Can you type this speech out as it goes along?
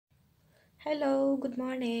Hello, good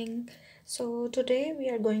morning. So today we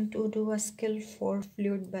are going to do a skill for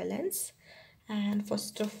fluid balance. And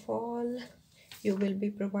first of all, you will be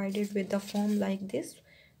provided with a form like this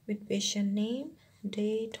with patient name,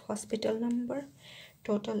 date, hospital number,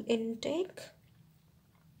 total intake.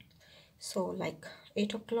 So like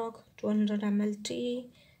 8 o'clock 200 ml tea,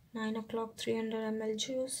 9 o'clock 300 ml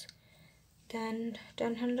juice, then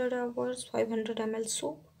 1000 hours 500 ml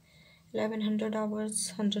soup, 1100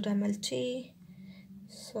 hours 100 ml tea,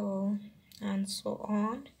 so and so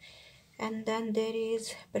on. And then there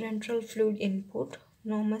is parenteral fluid input,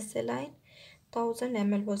 normal saline 1000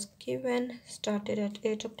 ml was given, started at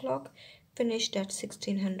 8 o'clock, finished at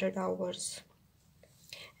 1600 hours.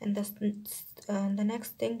 And the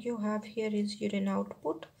next thing you have here is urine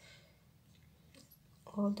output.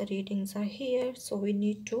 All the readings are here, so we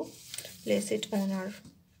need to place it on our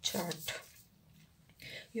chart.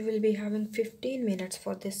 You will be having 15 minutes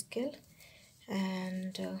for this skill,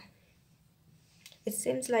 and it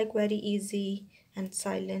seems like very easy and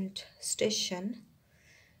silent station.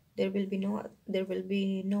 There will be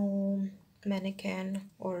no mannequin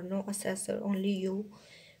or no assessor, only you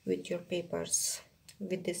with your papers,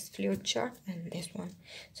 with this fluid chart and this one.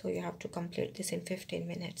 So you have to complete this in 15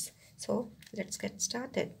 minutes. So let's get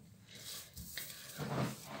started.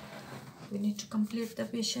 We need to complete the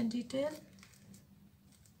patient detail.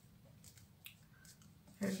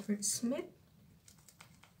 Edward Smith.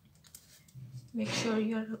 Make sure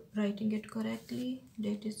you're writing it correctly.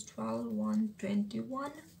 Date is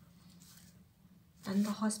 12/1/21 and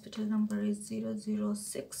the hospital number is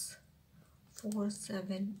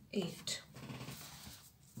 006478.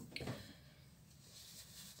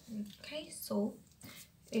 Okay, so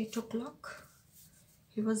 8 o'clock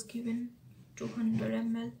he was given 200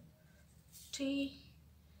 ml tea,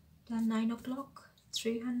 then 9 o'clock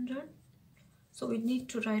 300, so we need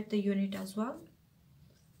to write the unit as well.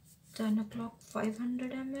 10 o'clock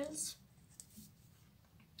 500 ml,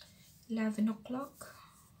 11 o'clock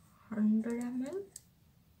 100 ml,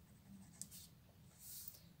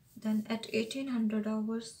 then at 1800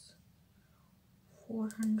 hours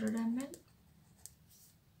 400 ml,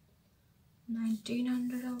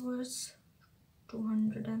 1900 hours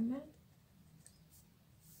 200 ml,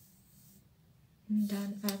 and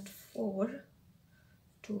then at 4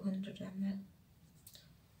 200 ml.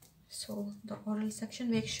 So the oral section,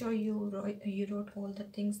 make sure you wrote all the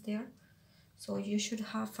things there. So you should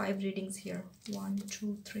have 5 readings here. 1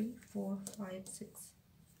 2 3 4 5 6.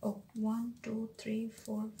 Oh, 1 2 3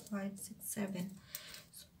 4 5 6 7.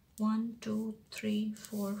 1 2 3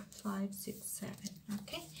 4 5 6 7.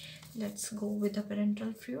 Okay, let's go with the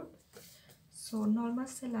parenteral fluid. So normal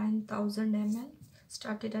saline 1000 ml,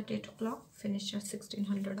 started at 8 o'clock, finished at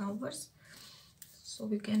 1600 hours. So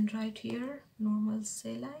we can write here normal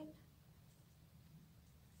saline.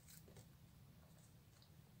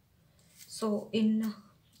 So in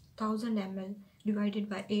 1000 ml divided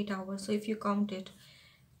by 8 hours, so if you count it,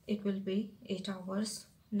 it will be 8 hours,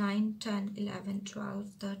 9 10 11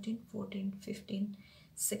 12 13 14 15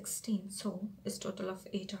 16, so it's total of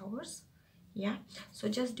 8 hours. Yeah, so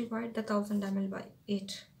just divide the 1000 ml by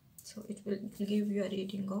 8, so it will give you a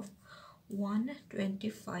reading of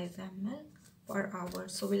 125 ml per hour.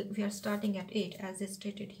 So we are starting at 8 as is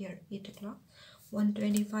stated here, 8 o'clock,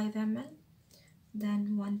 125 ml,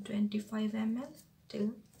 then 125 ml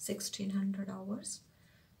till 1600 hours,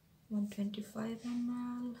 125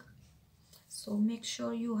 ml. So make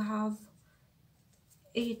sure you have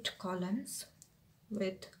 8 columns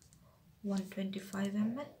with 125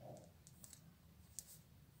 ml.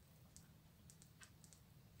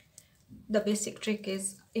 The basic trick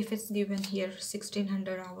is, if it's given here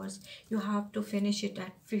 1600 hours, you have to finish it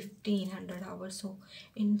at 1500 hours. So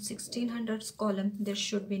in 1600's column there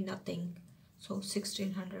should be nothing, so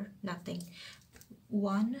 1600 nothing.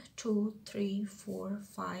 1 2 3 4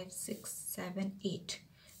 5 6 7 8,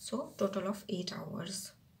 so total of 8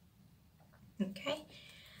 hours. Okay,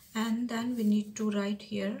 and then we need to write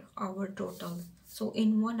here our total. So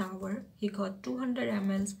in 1 hour he got 200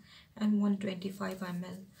 ml and 125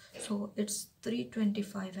 ml, so it's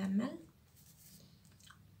 325 ml,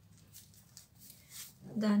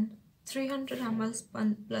 then 300 ml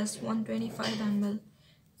plus 125 ml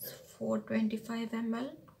 425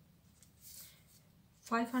 ml,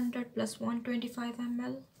 500 plus 125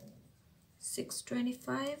 ml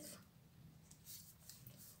 625,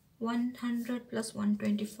 100 plus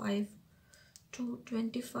 125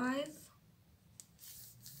 225,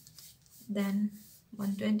 then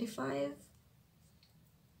 125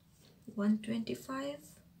 125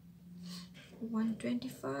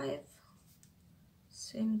 125,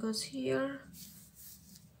 same goes here,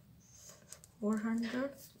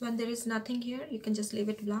 400. When there is nothing here, you can just leave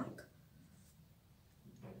it blank.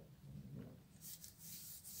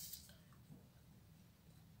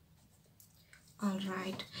 All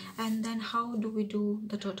right, and then how do we do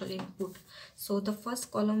the total input? So the first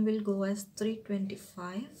column will go as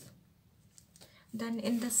 325. Then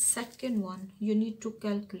in the second one, you need to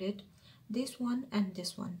calculate this one and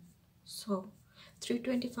this one. So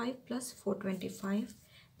 325 plus 425,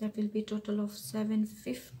 that will be total of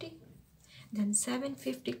 750. Then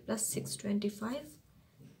 750 plus 625,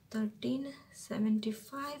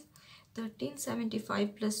 1375.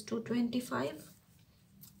 1375 plus 225,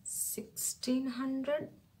 1600.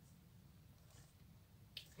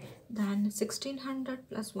 Then 1600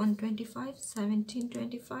 plus 125,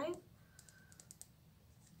 1725.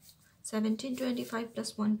 1725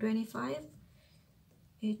 plus 125,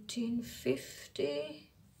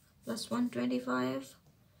 1850 plus 125,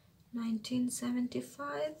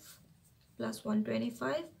 1975 plus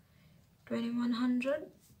 125,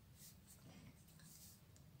 2100.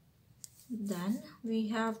 Then we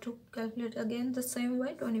have to calculate again the same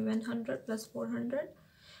way. 2100 plus 400,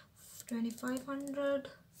 2500,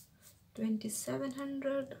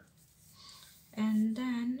 2700, and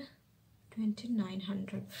then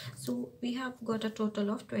 2900. So we have got a total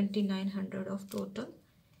of 2900 of total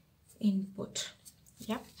input.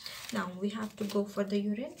 Yep. Now we have to go for the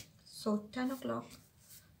urine. So 10 o'clock,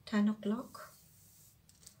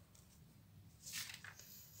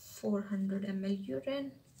 400 ml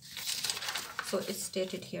urine. So it's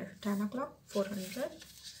stated here, 10 o'clock 400,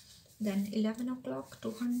 then 11 o'clock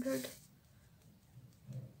 200,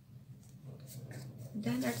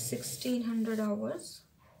 then at 1600 hours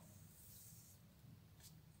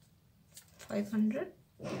 500,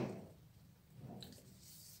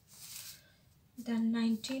 then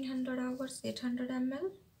 1900 hours 800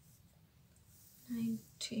 ml,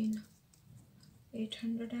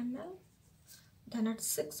 800 ml, then at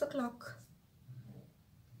 6 o'clock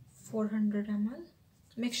 400 ml.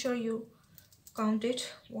 Make sure you count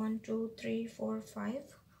it, 1 2 3 4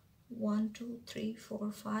 5, 1 2 3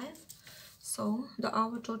 4 5. So the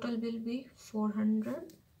hour total will be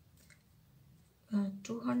 400,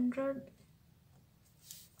 200,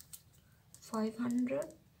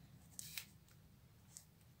 500,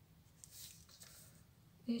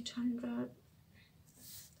 800,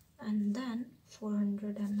 and then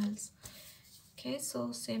 400 ml. Okay,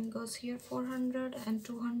 so same goes here, 400 and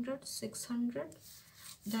 200, 600,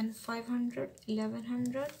 then 500,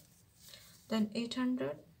 1100, then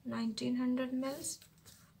 800, 1900 ml.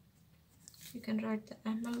 You can write the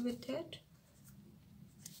ml with it.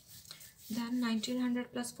 Then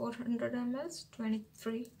 1900 plus 400 ml,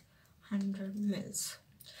 2300 ml.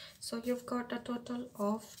 So you've got a total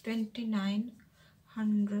of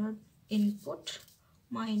 2900 input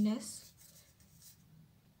minus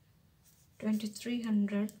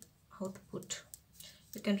 2300 output.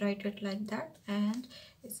 You can write it like that, and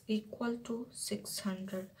it's equal to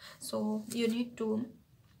 600. So you need to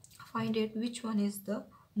find it which one is the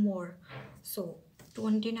more. So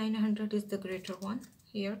 2900 is the greater one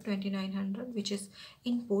here, 2900, which is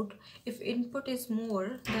input. If input is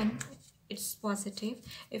more, then it's positive.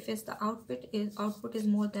 If it's the output is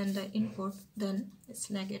more than the input, then it's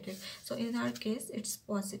negative. So in our case, it's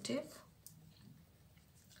positive.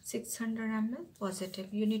 600 ml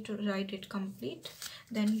positive. You need to write it complete.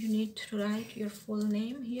 Then you need to write your full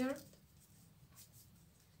name here.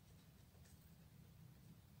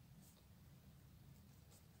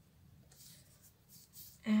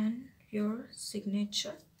 And your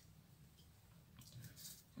signature.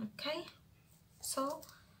 Okay, so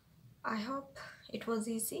I hope it was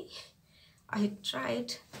easy. I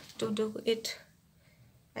tried to do it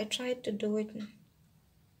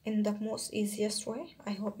in the most easiest way.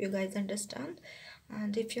 I hope you guys understand,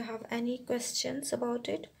 and if you have any questions about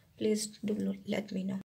it, please do let me know.